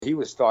He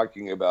was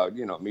talking about,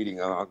 meeting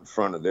out in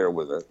front of there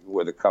with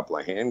a couple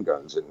of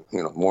handguns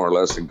and, more or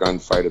less a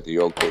gunfight at the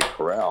OK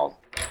Corral.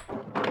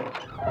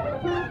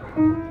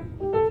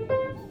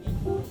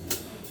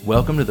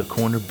 Welcome to the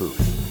Corner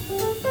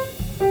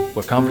Booth,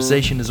 where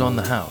conversation is on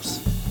the house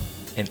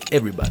and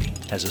everybody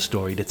has a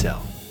story to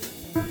tell.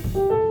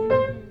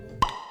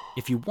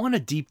 If you want a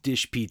deep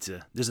dish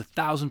pizza, there's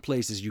 1,000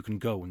 places you can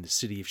go in the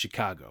city of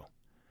Chicago.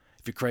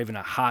 If you're craving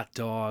a hot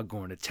dog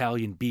or an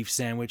Italian beef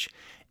sandwich,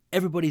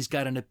 everybody's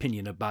got an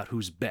opinion about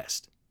who's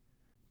best.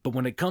 But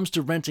when it comes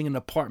to renting an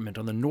apartment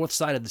on the north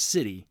side of the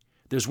city,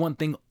 there's one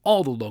thing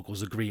all the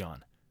locals agree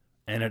on.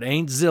 And it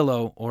ain't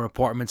Zillow or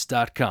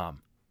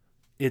Apartments.com.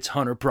 It's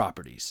Hunter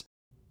Properties.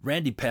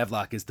 Randy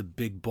Pavlock is the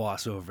big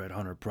boss over at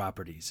Hunter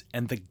Properties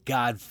and the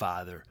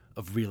Godfather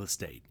of real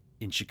estate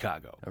in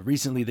Chicago.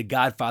 Recently, the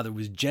Godfather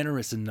was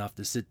generous enough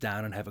to sit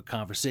down and have a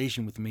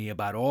conversation with me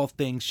about all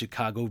things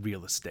Chicago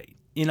real estate.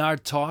 In our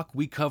talk,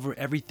 we cover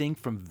everything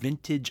from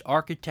vintage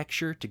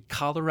architecture to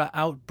cholera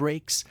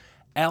outbreaks,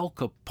 Al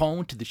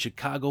Capone to the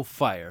Chicago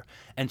fire,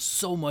 and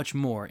so much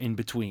more in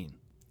between.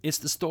 It's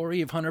the story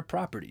of Hunter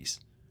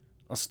Properties,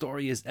 a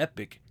story as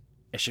epic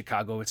as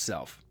Chicago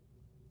itself.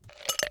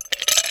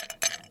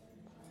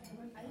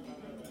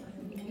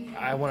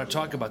 I want to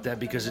talk about that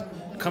because it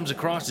comes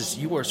across as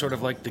you are sort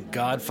of like the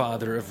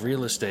godfather of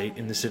real estate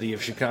in the city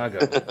of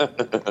Chicago.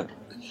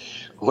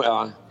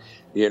 Well,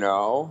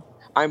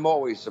 I'm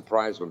always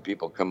surprised when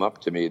people come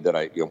up to me that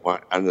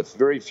on the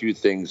very few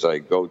things I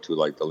go to,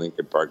 like the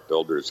Lincoln Park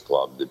Builders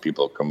Club, that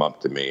people come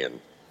up to me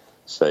and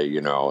say,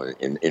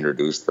 and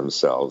introduce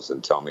themselves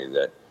and tell me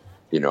that,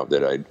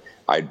 that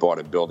I'd bought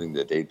a building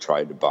that they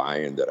tried to buy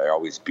and that I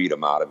always beat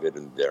them out of it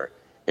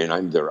and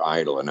I'm their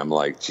idol. And I'm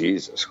like,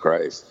 Jesus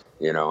Christ,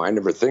 I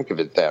never think of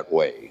it that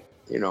way.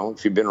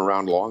 If you've been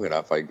around long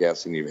enough, I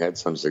guess, and you've had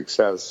some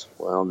success,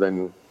 well,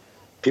 then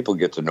people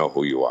get to know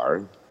who you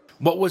are.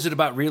 What was it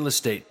about real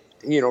estate?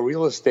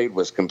 Real estate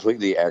was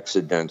completely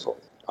accidental.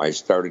 I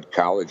started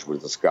college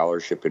with a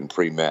scholarship in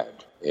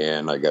pre-med,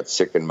 and I got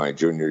sick in my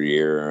junior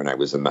year, and I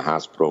was in the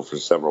hospital for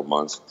several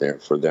months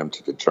for them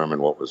to determine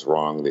what was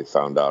wrong. They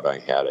found out I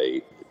had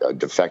a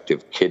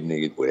defective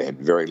kidney. It had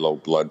very low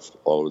blood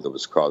flow that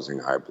was causing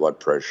high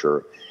blood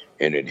pressure,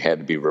 and it had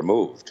to be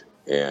removed.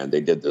 And they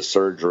did the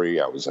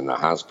surgery. I was in the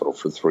hospital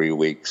for 3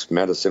 weeks.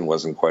 Medicine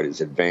wasn't quite as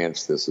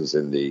advanced. This is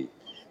in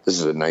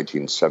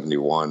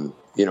 1971.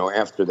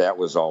 After that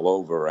was all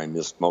over, I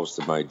missed most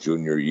of my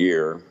junior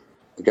year.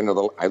 Again,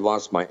 I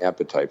lost my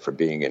appetite for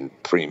being in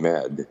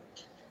pre-med.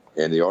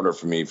 And in order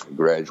for me to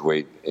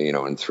graduate,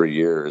 in 3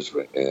 years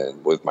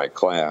with my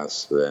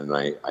class, then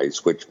I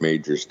switched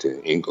majors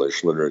to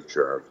English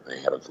literature. I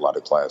had a lot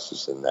of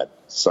classes in that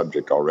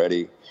subject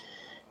already.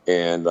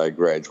 And I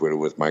graduated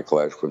with my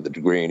class with a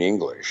degree in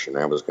English, and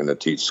I was going to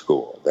teach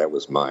school. That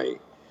was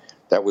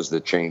the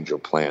change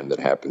of plan that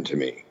happened to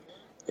me.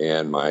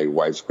 And my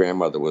wife's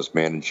grandmother was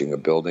managing a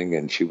building,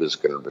 and she was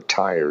going to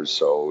retire,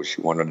 so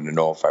she wanted to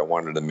know if I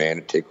wanted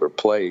to take her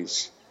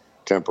place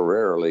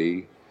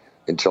temporarily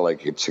until I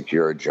could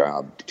secure a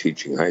job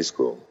teaching high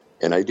school.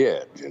 And I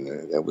did,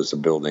 and that was a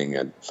building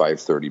at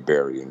 530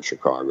 Berry in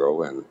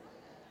Chicago, and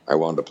I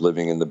wound up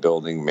living in the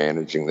building,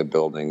 managing the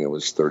building. It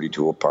was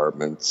 32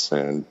 apartments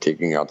and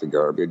taking out the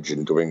garbage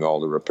and doing all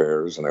the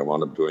repairs, and I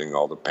wound up doing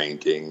all the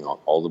painting,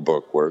 all the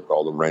bookwork,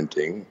 all the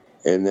renting.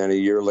 And then a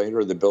year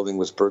later, the building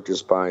was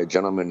purchased by a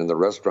gentleman in the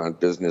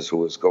restaurant business who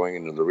was going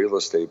into the real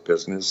estate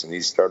business, and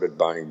he started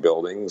buying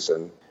buildings.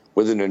 And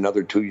within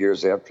another 2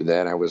 years after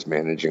that, I was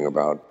managing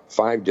about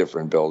 5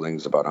 different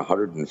buildings, about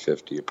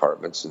 150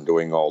 apartments, and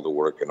doing all the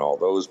work in all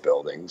those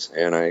buildings.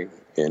 And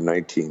in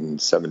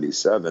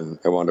 1977,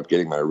 I wound up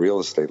getting my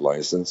real estate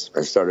license.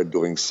 I started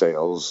doing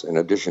sales in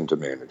addition to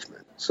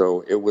management.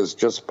 So it was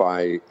just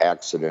by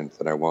accident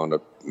that I wound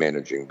up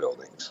managing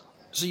buildings.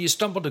 So you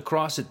stumbled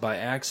across it by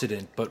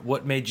accident, but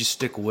what made you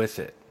stick with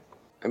it?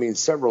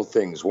 Several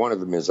things. One of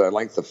them is I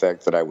like the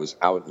fact that I was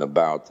out and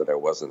about, that I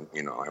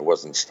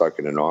wasn't stuck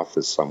in an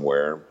office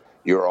somewhere.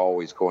 You're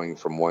always going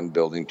from one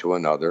building to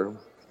another.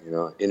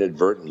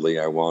 Inadvertently,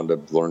 I wound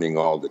up learning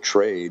all the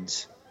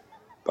trades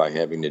by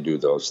having to do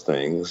those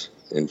things.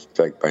 In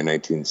fact, by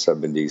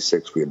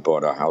 1976, we had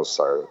bought a house.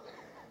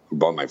 We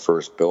bought my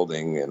first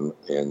building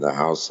in the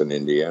house in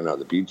Indiana,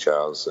 the beach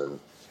house, and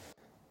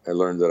I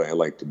learned that I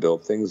like to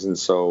build things, and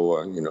so,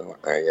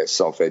 I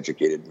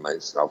self-educated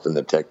myself in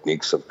the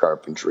techniques of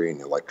carpentry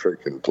and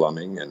electric and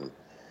plumbing, and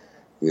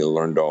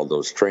learned all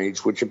those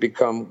trades, which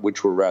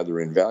were rather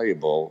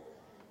invaluable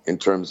in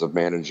terms of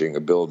managing a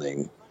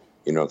building,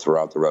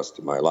 throughout the rest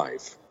of my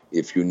life.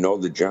 If you know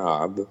the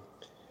job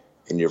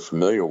and you're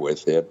familiar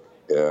with it,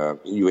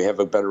 you have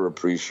a better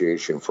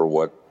appreciation for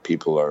what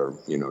people are,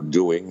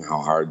 doing,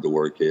 how hard the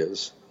work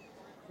is,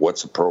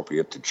 what's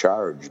appropriate to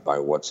charge by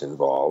what's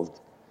involved.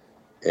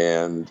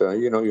 And,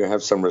 you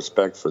have some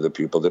respect for the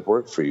people that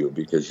work for you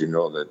because you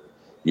know that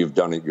you've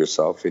done it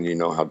yourself and you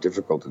know how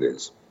difficult it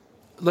is.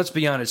 Let's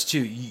be honest,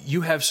 too.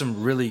 You have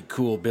some really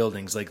cool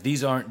buildings. Like,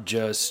 these aren't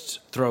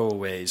just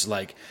throwaways.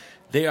 Like,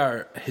 They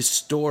are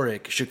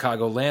historic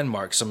Chicago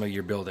landmarks, some of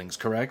your buildings,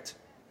 correct?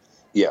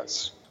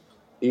 Yes.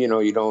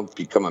 You don't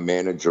become a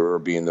manager or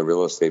be in the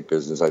real estate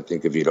business, I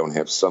think, if you don't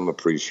have some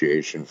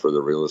appreciation for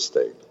the real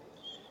estate.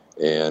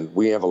 And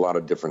we have a lot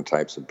of different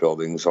types of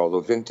buildings, although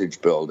vintage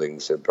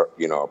buildings,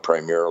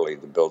 primarily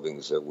the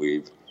buildings that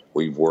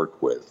we've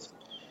worked with.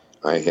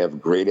 I have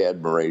great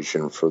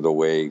admiration for the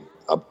way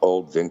of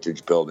old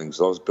vintage buildings.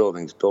 Those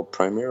buildings built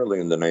primarily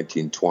in the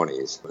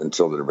 1920s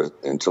until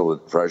the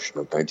Depression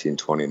of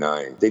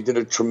 1929. They did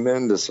a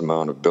tremendous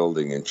amount of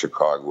building in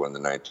Chicago in the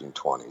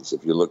 1920s.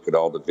 If you look at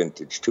all the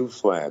vintage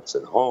two-flats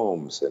and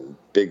homes and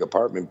big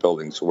apartment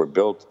buildings that were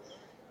built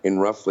in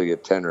roughly a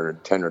 10 or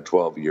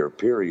 12 year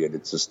period,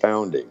 it's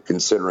astounding,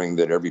 considering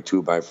that every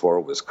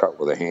 2x4 was cut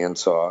with a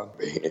handsaw,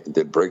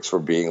 that bricks were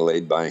being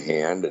laid by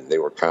hand, and they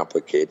were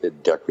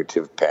complicated,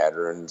 decorative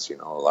patterns,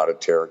 a lot of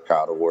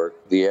terracotta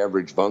work. The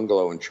average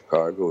bungalow in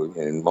Chicago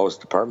and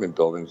most apartment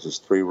buildings is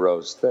 3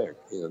 rows thick.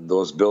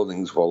 Those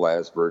buildings will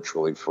last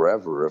virtually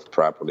forever if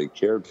properly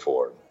cared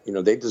for.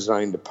 They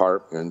designed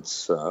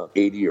apartments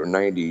 80 or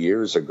 90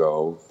 years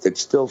ago that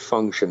still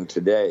function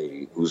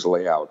today, whose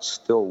layouts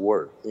still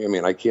work.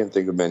 I can't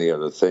think of many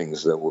other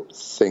things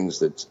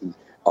that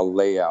a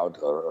layout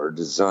or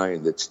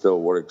design that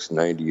still works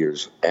 90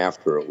 years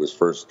after it was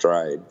first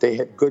tried. They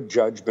had good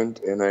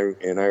judgment,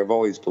 and I've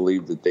always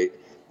believed that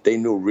they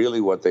knew really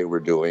what they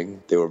were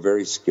doing. They were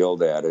very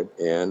skilled at it,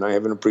 and I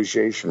have an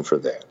appreciation for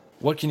that.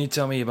 What can you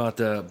tell me about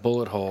the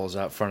bullet holes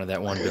out front of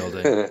that one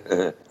building?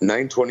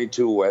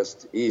 922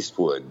 West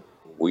Eastwood.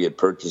 We had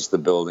purchased the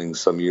building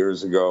some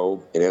years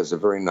ago. It has a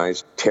very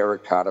nice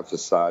terracotta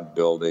facade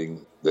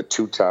building. The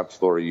 2 top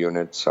floor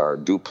units are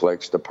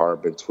duplex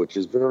apartments, which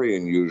is very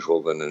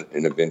unusual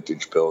in a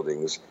vintage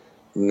buildings.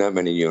 Not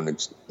many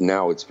units.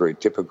 Now it's very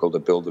typical to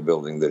build a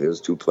building that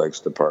has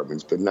duplex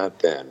apartments, but not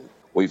then.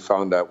 We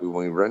found out when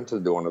we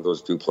rented one of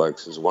those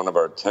duplexes, one of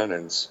our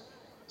tenants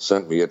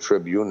sent me a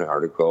Tribune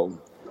article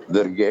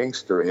that a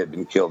gangster had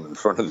been killed in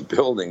front of the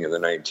building in the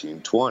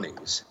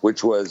 1920s,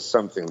 which was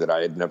something that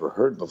I had never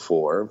heard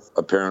before.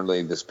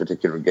 Apparently, this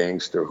particular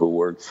gangster who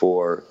worked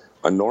for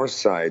the North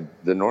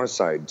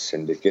Side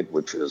Syndicate,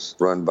 which is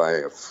run by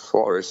a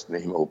florist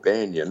named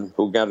O'Banion,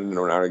 who got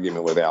into an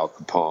argument with Al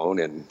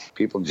Capone, and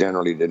people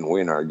generally didn't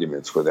win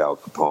arguments with Al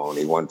Capone.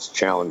 He once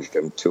challenged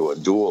him to a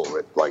duel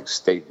at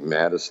State and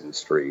Madison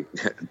Street.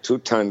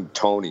 Two-Ton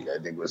Tony,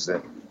 I think was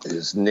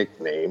his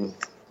nickname.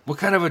 What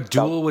kind of a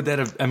duel would that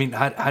have?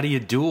 How do you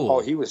duel?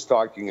 Oh, he was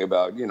talking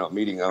about,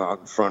 meeting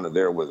out in front of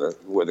there with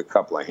a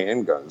couple of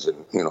handguns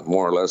and,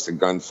 more or less a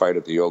gunfight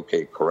at the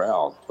OK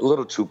Corral. A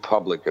little too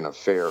public an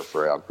affair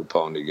for Al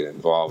Capone to get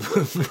involved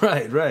with.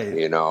 Right.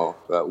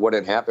 What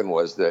had happened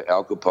was that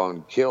Al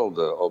Capone killed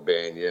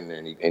O'Banion,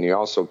 and he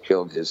also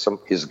killed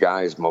his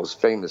guys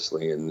most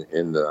famously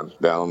in the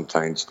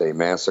Valentine's Day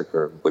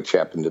Massacre, which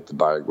happened at the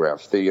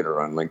Biograph Theater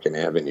on Lincoln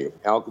Avenue.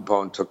 Al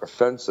Capone took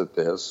offense at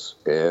this,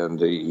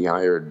 and he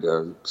hired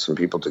some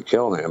people to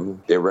kill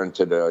him. They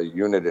rented a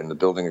unit in the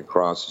building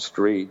across the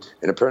street,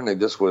 and apparently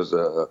this was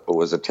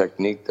a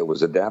technique that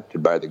was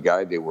adapted by the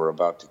guy they were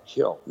about to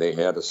kill. They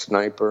had a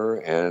sniper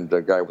and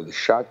a guy with a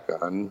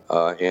shotgun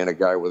and a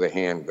guy with a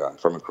handgun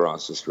from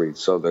across the street.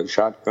 So the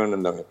shotgun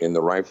and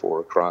the rifle were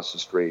across the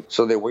street.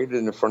 So they waited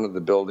in the front of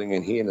the building,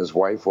 and he and his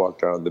wife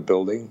walked out of the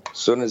building. As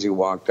soon as he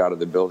walked out of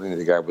the building,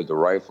 the guy with the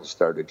rifle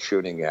started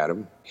shooting at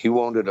him. He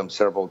wounded him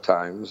several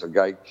times. A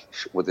guy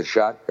with a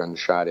shotgun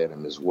shot at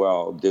him as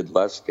well, did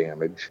less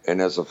damage. And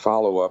as a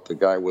follow-up, the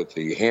guy with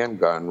the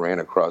handgun ran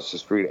across the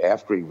street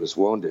after he was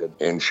wounded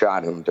and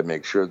shot him to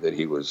make sure that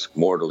he was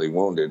mortally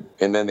wounded.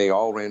 And then they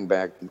all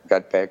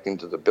got back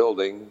into the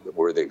building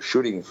where they were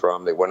shooting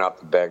from. They went out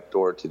the back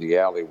door to the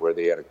alley where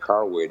they had a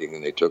car waiting,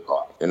 and they took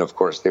off. And, of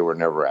course, they were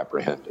never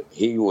apprehended.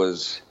 He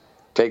was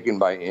taken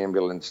by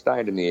ambulance,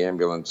 died in the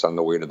ambulance on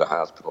the way to the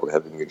hospital,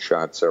 having been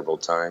shot several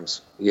times.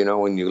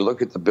 When you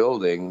look at the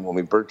building, when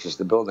we purchased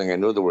the building, I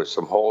knew there were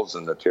some holes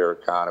in the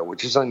terracotta,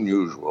 which is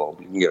unusual.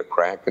 You can get a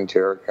crack in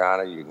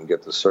terracotta, you can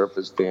get the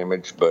surface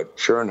damage, but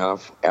sure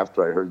enough,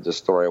 after I heard the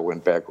story, I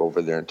went back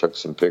over there and took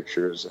some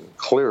pictures, and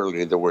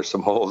clearly there were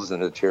some holes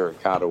in the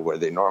terracotta where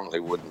they normally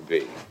wouldn't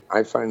be.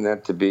 I find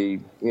that to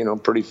be,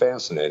 pretty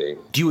fascinating.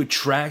 Do you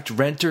attract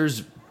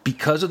renters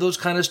because of those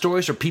kind of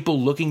stories? Are people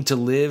looking to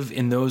live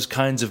in those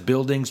kinds of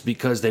buildings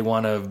because they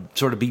want to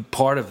sort of be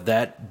part of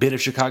that bit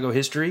of Chicago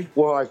history?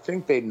 Well, I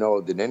think they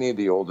know that any of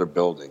the older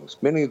buildings,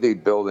 many of the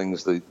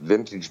buildings, the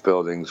vintage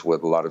buildings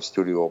with a lot of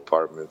studio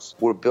apartments,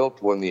 were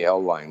built when the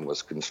L line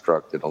was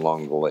constructed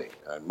along the lake.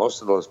 And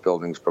most of those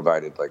buildings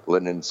provided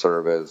linen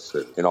service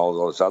and all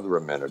those other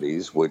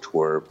amenities, which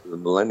were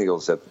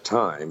millennials at the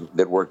time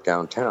that worked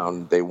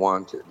downtown, they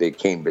wanted. They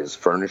came as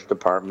furnished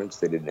apartments.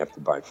 They didn't have to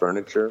buy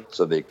furniture.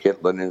 So they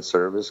get linen equipment in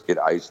service, get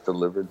ice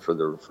delivered for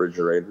the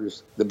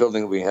refrigerators. The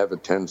building we have at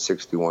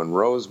 1061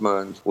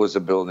 Rosemont was a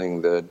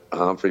building that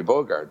Humphrey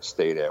Bogart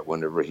stayed at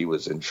whenever he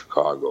was in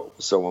Chicago.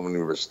 So when we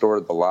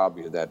restored the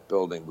lobby of that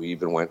building, we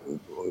even went and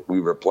we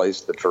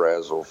replaced the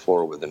terrazzo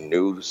floor with a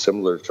new,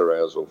 similar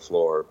terrazzo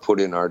floor, put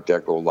in Art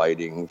Deco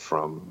lighting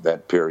from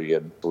that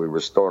period. We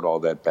restored all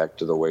that back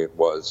to the way it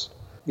was.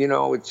 You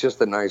know, it's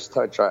just a nice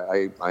touch.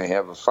 I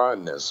have a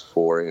fondness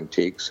for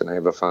antiques, and I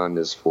have a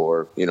fondness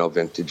for,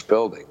 vintage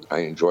building. I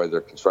enjoy their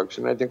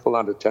construction. I think a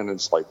lot of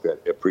tenants like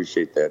that,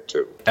 appreciate that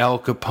too. Al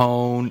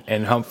Capone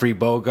and Humphrey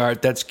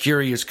Bogart, that's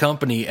curious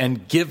company.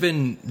 And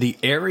given the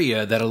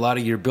area that a lot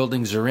of your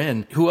buildings are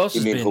in, who else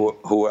has been...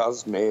 Who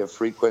else may have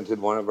frequented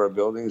one of our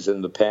buildings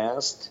in the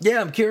past? Yeah,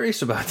 I'm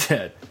curious about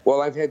that.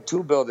 Well, I've had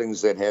two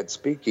buildings that had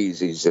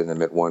speakeasies in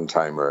them at one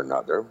time or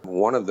another.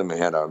 One of them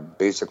had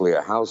basically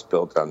a house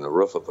built on the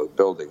roof of a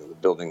building. The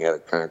building had a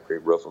concrete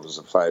roof. It was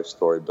a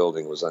 5-story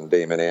building. It was on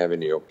Damon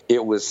Avenue.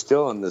 It was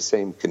still in the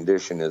same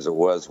condition as it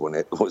was when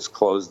it was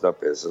closed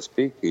up as a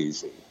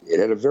speakeasy. It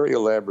had a very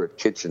elaborate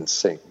kitchen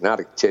sink, not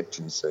a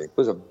kitchen sink. It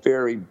was a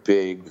very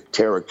big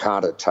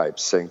terracotta type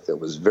sink that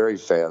was very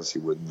fancy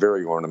with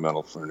very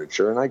ornamental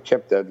furniture, and I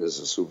kept that as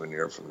a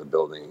souvenir from the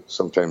building.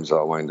 Sometimes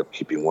I'll wind up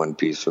keeping one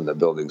piece from the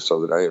building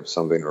so that I have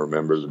something to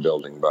remember the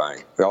building by.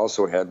 We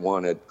also had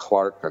one at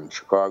Clark on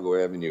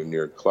Chicago Avenue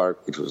near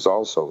Clark, which was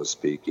also a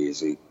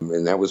speakeasy,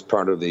 and that was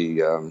part of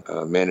the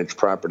managed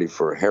property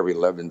for Harry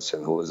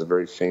Levinson, who was a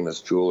very famous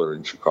jeweler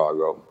in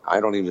Chicago.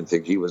 I don't even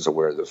think he was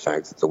aware of the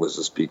fact that there was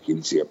a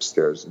speakeasy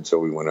upstairs until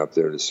we went up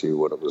there to see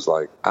what it was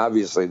like.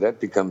 Obviously, that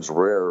becomes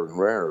rarer and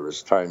rarer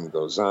as time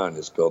goes on,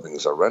 as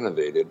buildings are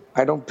renovated.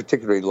 I don't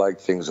particularly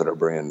like things that are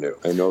brand new.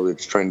 I know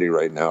it's trendy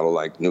right now to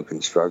like new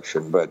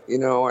construction, but,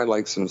 I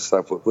like some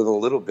stuff with a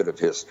little bit of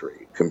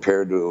history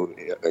compared to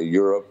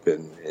Europe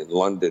and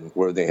London,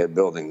 where they had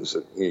buildings.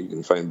 You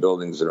can find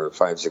buildings that are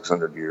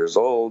 500-600 years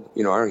old.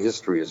 Our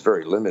history is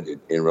very limited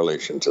in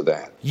relation to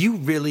that. You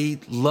really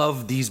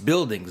love these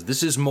buildings.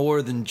 This is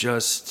more than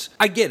just,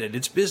 I get it,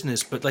 it's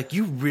business, but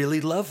you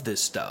really love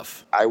this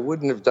stuff. I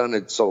wouldn't have done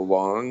it so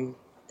long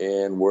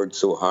and worked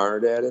so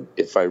hard at it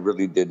if I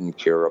really didn't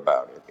care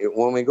about it.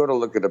 When we go to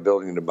look at a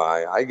building to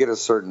buy, I get a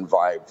certain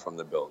vibe from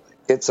the building.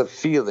 It's a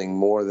feeling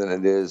more than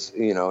it is,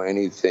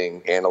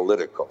 anything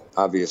analytical.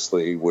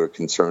 Obviously, we're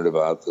concerned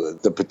about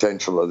the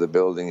potential of the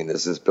building, and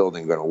is this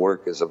building going to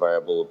work as a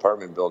viable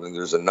apartment building?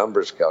 There's a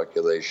numbers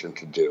calculation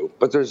to do.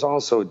 But there's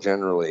also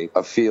generally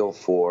a feel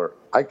for,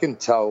 I can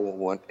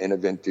tell in a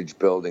vintage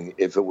building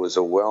if it was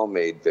a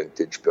well-made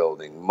vintage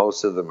building.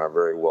 Most of them are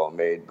very well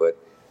made, but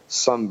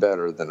some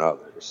better than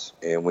others.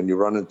 And when you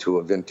run into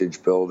a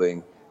vintage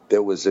building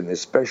that was an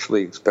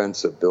especially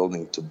expensive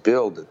building to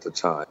build at the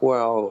time,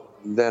 well,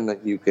 then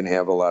you can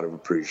have a lot of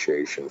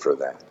appreciation for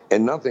that.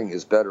 And nothing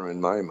is better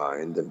in my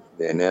mind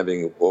than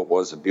having what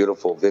was a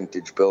beautiful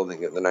vintage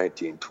building in the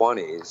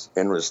 1920s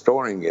and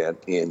restoring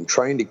it and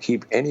trying to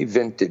keep any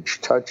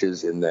vintage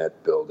touches in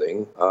that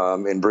building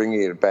and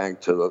bringing it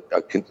back to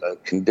a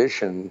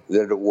condition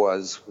that it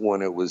was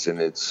when it was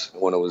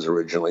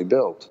originally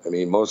built. I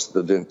mean, most of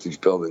the vintage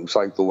buildings,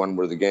 like the one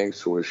where the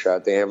gangster was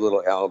shot, they have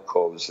little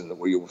alcoves in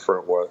where you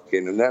first walk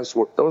in, and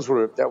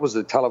that was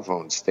the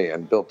telephone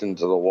stand built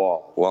into the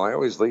wall. Well, I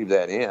always leave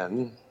that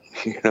in,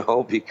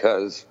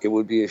 because it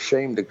would be a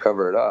shame to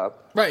cover it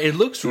up. Right, it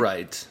looks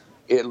right.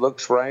 It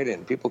looks right,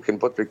 and people can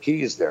put their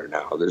keys there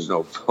now. There's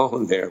no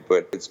phone there,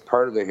 but it's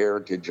part of the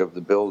heritage of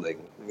the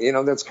building.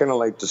 That's kind of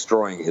like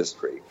destroying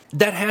history.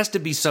 That has to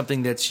be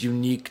something that's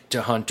unique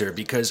to Hunter,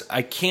 because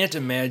I can't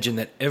imagine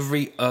that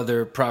every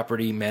other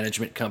property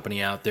management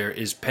company out there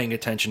is paying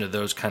attention to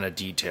those kind of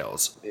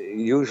details.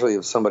 Usually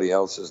if somebody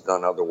else has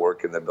done other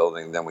work in the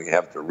building, then we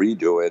have to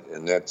redo it,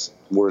 and that's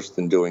worse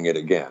than doing it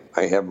again.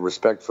 I have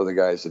respect for the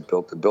guys that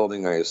built the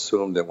building. I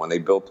assume that when they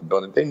built the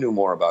building, they knew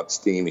more about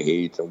steam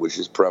heat, which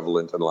is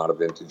prevalent in a lot of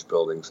vintage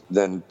buildings,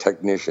 than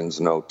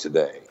technicians know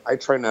today. I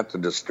try not to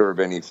disturb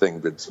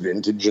anything that's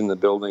vintage in the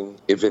building.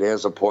 If it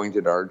has a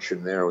pointed arch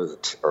in there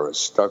or a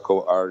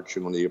stucco arch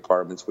in one of the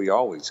apartments, we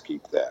always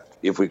keep that.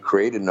 If we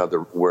create another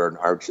where an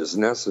arch is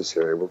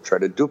necessary, we'll try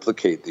to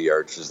duplicate the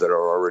arches that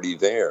are already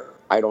there.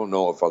 I don't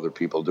know if other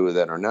people do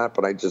that or not,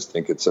 but I just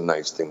think it's a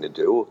nice thing to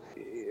do.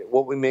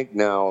 What we make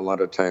now, a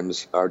lot of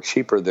times, are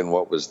cheaper than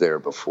what was there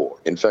before.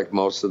 In fact,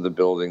 most of the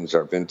buildings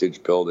are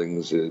vintage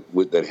buildings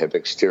that have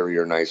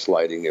exterior nice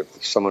lighting.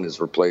 If someone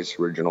has replaced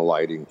original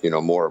lighting,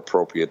 more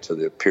appropriate to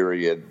the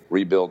period,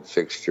 rebuild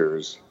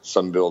fixtures.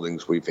 Some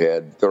buildings we've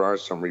had, there are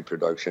some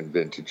reproduction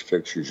vintage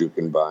fixtures you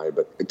can buy,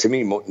 but to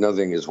me,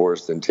 nothing is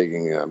worse than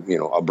taking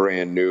a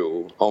brand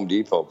new Home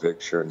Depot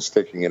fixture and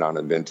sticking it on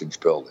a vintage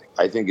building.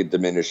 I think it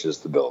diminishes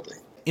the building.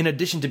 In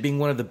addition to being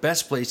one of the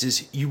best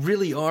places, you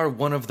really are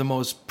one of the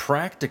most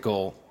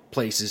practical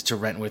places to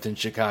rent with in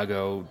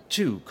Chicago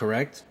too,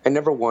 correct? I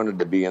never wanted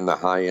to be in the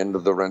high end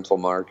of the rental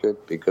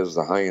market, because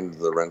the high end of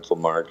the rental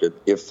market,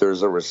 if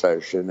there's a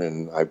recession,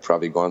 and I've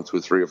probably gone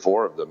through 3 or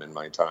 4 of them in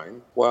my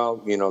time, well,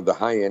 the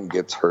high end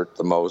gets hurt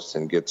the most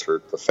and gets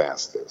hurt the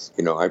fastest.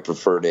 I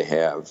prefer to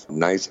have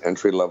nice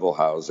entry-level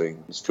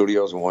housing.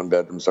 Studios and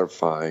one-bedrooms are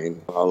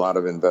fine. A lot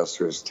of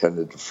investors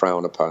tended to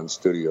frown upon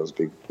studios,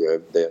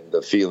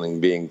 the feeling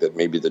being that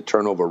maybe the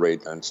turnover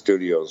rate on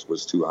studios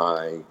was too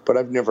high. But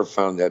I've never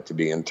found that to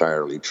be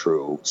entirely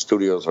true.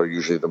 Studios are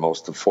usually the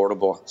most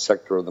affordable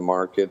sector of the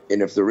market.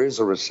 And if there is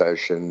a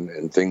recession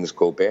and things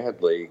go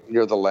badly,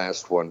 you're the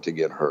last one to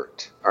get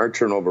hurt. Our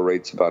turnover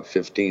rate's about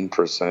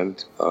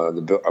 15%.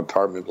 The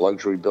apartment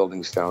luxury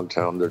buildings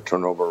downtown, their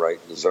turnover rate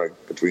is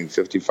between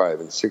 55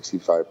 and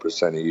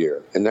 65% a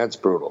year. And that's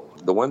brutal.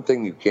 The one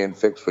thing you can't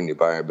fix when you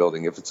buy a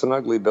building, if it's an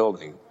ugly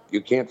building,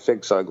 you can't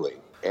fix ugly.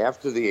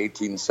 After the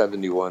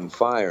 1871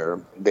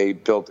 fire, they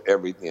built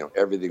everything.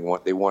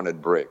 They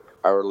wanted brick.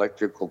 Our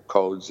electrical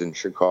codes in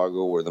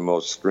Chicago were the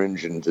most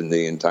stringent in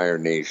the entire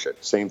nation.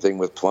 Same thing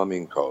with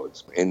plumbing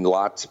codes and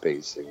lot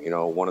spacing.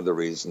 One of the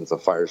reasons the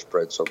fire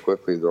spread so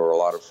quickly, there were a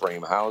lot of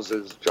frame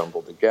houses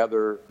jumbled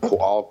together,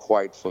 all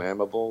quite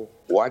flammable.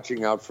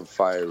 Watching out for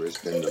fire has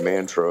been the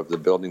mantra of the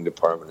building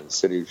department in the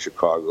city of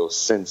Chicago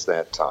since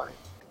that time.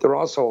 There were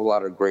also a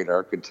lot of great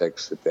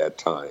architects at that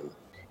time.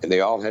 And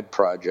they all had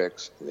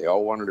projects, and they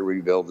all wanted to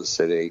rebuild the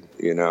city,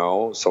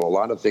 So a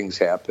lot of things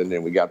happened,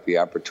 and we got the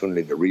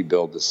opportunity to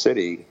rebuild the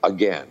city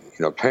again,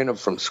 kind of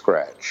from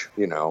scratch,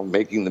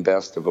 making the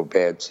best of a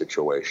bad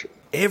situation.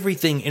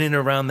 Everything in and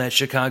around that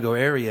Chicago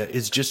area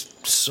is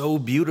just so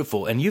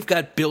beautiful. And you've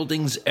got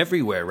buildings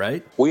everywhere,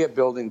 right? We have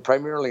buildings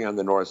primarily on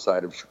the north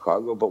side of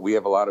Chicago, but we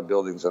have a lot of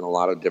buildings in a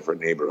lot of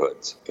different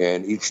neighborhoods.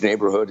 And each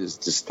neighborhood is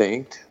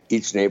distinct.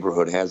 Each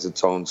neighborhood has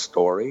its own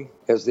story.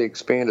 As they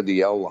expanded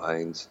the L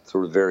lines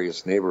through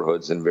various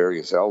neighborhoods and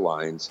various L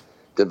lines,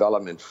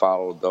 development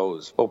followed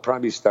those. Well,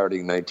 probably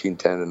starting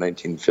 1910 and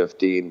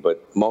 1915,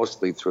 but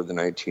mostly through the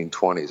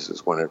 1920s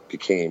is when it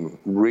became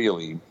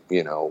really,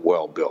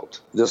 well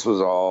built. This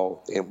was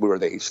all where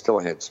they still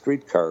had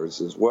streetcars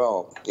as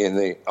well.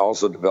 And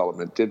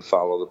development did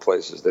follow the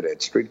places that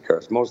had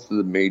streetcars. Most of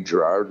the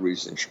major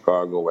arteries in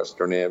Chicago,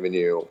 Western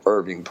Avenue,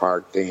 Irving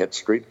Park, they had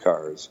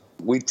streetcars.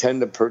 We tend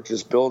to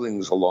purchase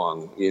buildings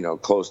along,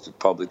 close to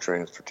public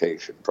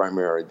transportation,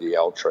 primarily the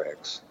L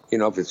tracks.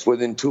 If it's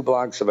within 2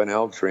 blocks of an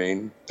L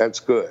train, that's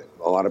good.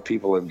 A lot of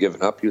people have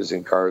given up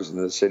using cars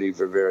in the city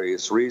for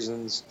various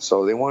reasons,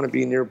 so they want to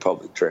be near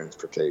public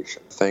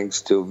transportation.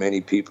 Thanks to many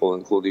people,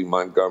 including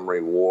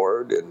Montgomery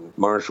Ward and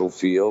Marshall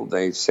Field,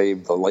 they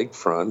saved the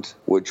lakefront,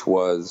 which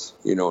was,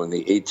 in the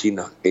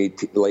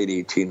late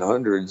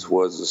 1800s,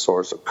 was the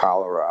source of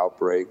cholera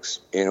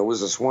outbreaks. And it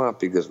was a swamp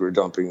because we were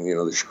dumping,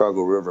 the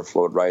Chicago River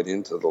flowed right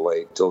into the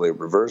lake till they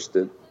reversed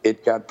it.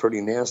 It got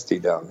pretty nasty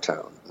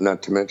downtown,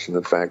 not to mention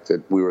the fact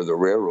that we were the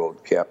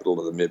railroad capital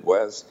of the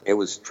Midwest. It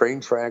was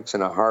train tracks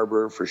and a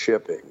harbor for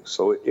shipping.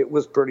 So it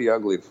was pretty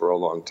ugly for a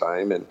long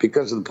time. And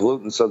because of the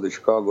pollutants of the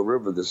Chicago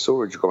River, the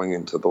sewage going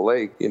into the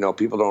lake,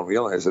 people don't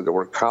realize that there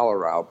were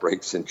cholera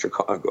outbreaks in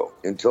Chicago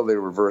until they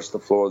reversed the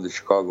flow of the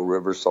Chicago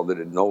River so that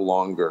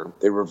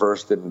they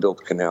reversed it and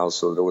built canals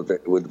so that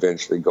it would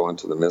eventually go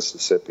into the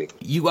Mississippi.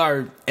 You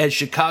are as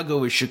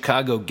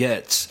Chicago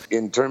gets.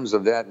 In terms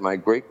of that, my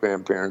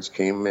great-grandparents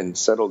came and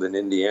settled in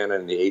Indiana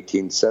in the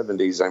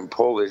 1870s. I'm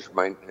Polish.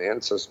 My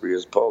ancestry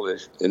is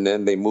Polish. And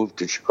then they moved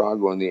to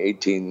Chicago in the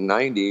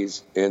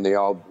 1890s, and they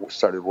all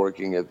started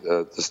working at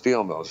the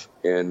steel mills.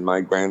 And my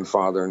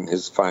grandfather and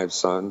his 5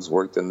 sons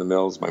worked in the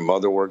mills. My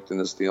mother worked in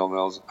the steel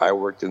mills. I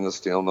worked in the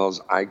steel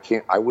mills.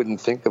 I wouldn't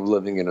think of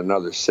living in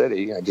another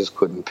city. I just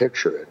couldn't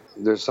picture it.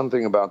 There's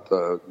something about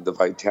the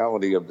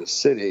vitality of the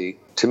city.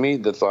 To me,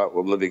 the thought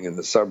of living in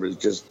the suburbs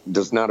just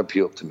does not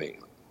appeal to me.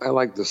 I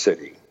like the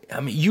city. I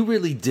mean, you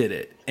really did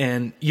it,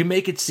 and you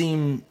make it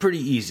seem pretty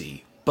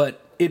easy, but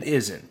it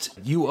isn't.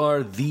 You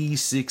are the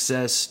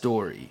success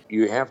story.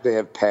 You have to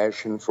have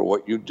passion for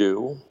what you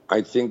do.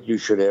 I think you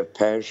should have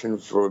passion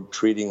for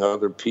treating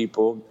other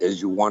people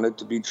as you want it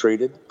to be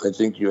treated. I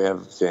think you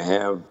have to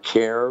have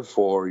care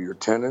for your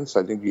tenants.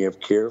 I think you have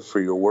care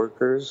for your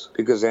workers.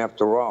 Because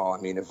after all,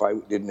 if I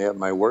didn't have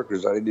my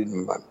workers, I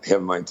didn't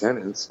have my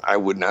tenants, I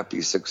would not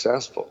be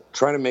successful.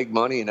 Try to make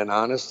money in an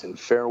honest and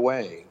fair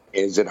way.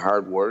 Is it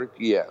hard work?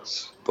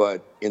 Yes.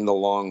 But in the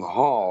long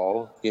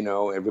haul,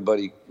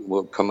 everybody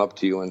will come up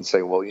to you and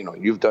say, well,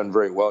 you've done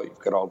very well. You've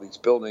got all these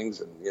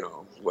buildings. And,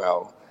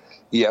 well,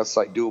 yes,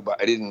 I do,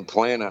 but I didn't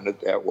plan on it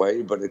that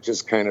way. But it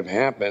just kind of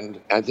happened.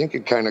 I think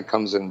it kind of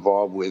comes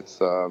involved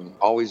with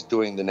always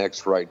doing the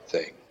next right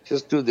thing.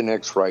 Just do the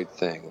next right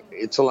thing.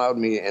 It's allowed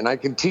me, and I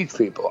can teach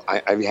people.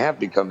 I have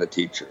become a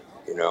teacher.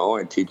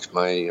 I teach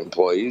my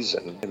employees,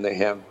 and they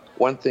have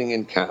one thing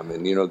in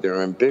common,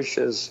 they're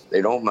ambitious,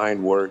 they don't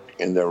mind work,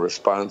 and they're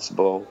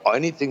responsible.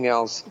 Anything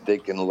else they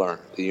can learn.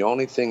 The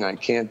only thing I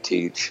can't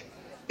teach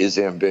is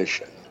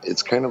ambition.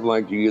 It's kind of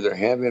like you either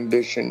have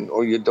ambition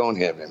or you don't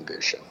have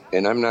ambition.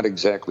 And I'm not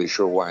exactly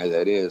sure why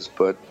that is,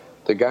 but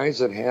The guys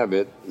that have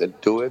it,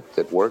 that do it,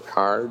 that work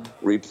hard,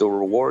 reap the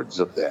rewards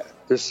of that.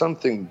 There's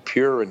something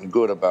pure and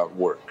good about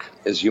work.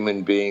 As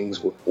human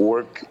beings,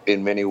 work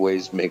in many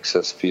ways makes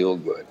us feel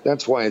good.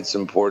 That's why it's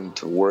important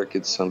to work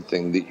at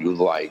something that you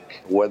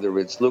like. Whether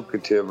it's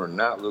lucrative or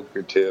not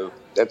lucrative,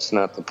 that's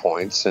not the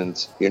point,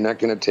 since you're not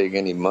going to take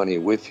any money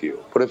with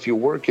you. But if you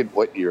work at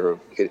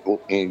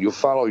and you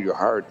follow your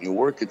heart, and you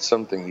work at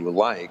something you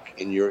like,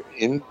 and you're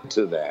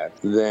into that,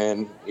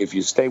 then if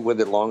you stay with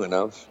it long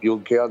enough, you'll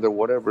gather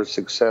whatever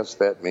success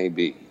that may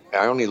be.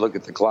 I only look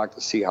at the clock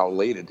to see how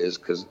late it is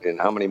and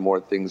how many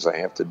more things I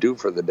have to do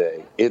for the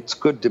day. It's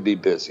good to be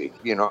busy.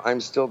 I'm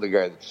still the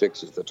guy that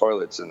fixes the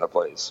toilets in the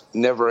place.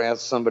 Never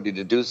ask somebody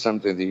to do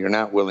something that you're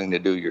not willing to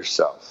do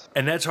yourself.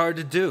 And that's hard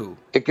to do.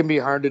 It can be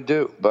hard to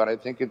do, but I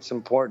think it's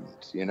important,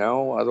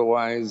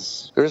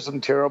 Otherwise, there's some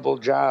terrible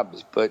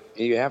jobs, but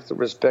you have to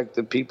respect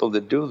the people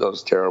that do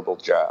those terrible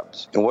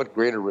jobs. And what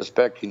greater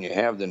respect can you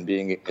have than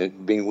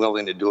being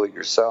willing to do it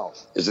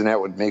yourself? Isn't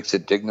that what makes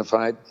it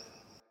dignified?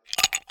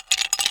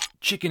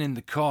 Chicken in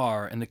the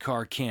car and the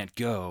car can't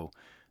go.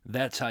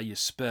 That's how you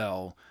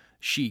spell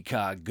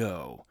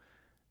Chicago.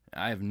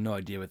 I have no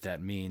idea what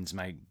that means.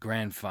 My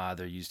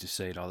grandfather used to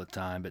say it all the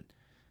time, but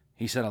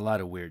he said a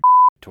lot of weird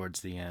towards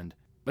the end.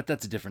 But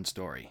that's a different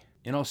story.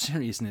 In all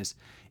seriousness,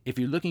 if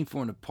you're looking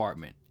for an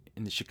apartment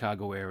in the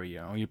Chicago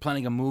area, or you're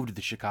planning a move to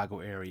the Chicago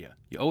area,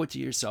 you owe it to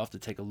yourself to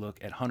take a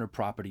look at Hunter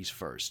Properties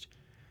first.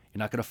 You're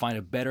not going to find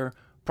a better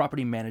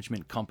property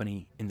management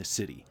company in the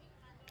city.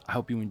 I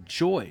hope you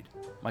enjoyed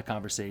my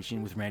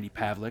conversation with Randy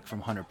Pavlock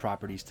from Hunter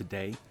Properties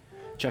today.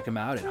 Check him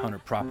out at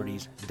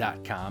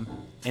hunterproperties.com.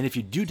 And if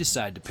you do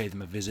decide to pay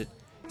them a visit,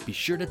 be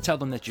sure to tell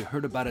them that you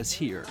heard about us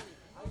here.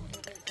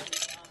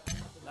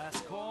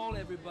 Last call,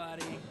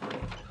 everybody.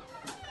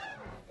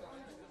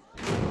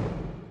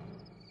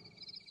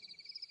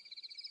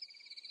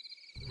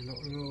 I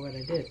don't remember what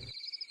I did.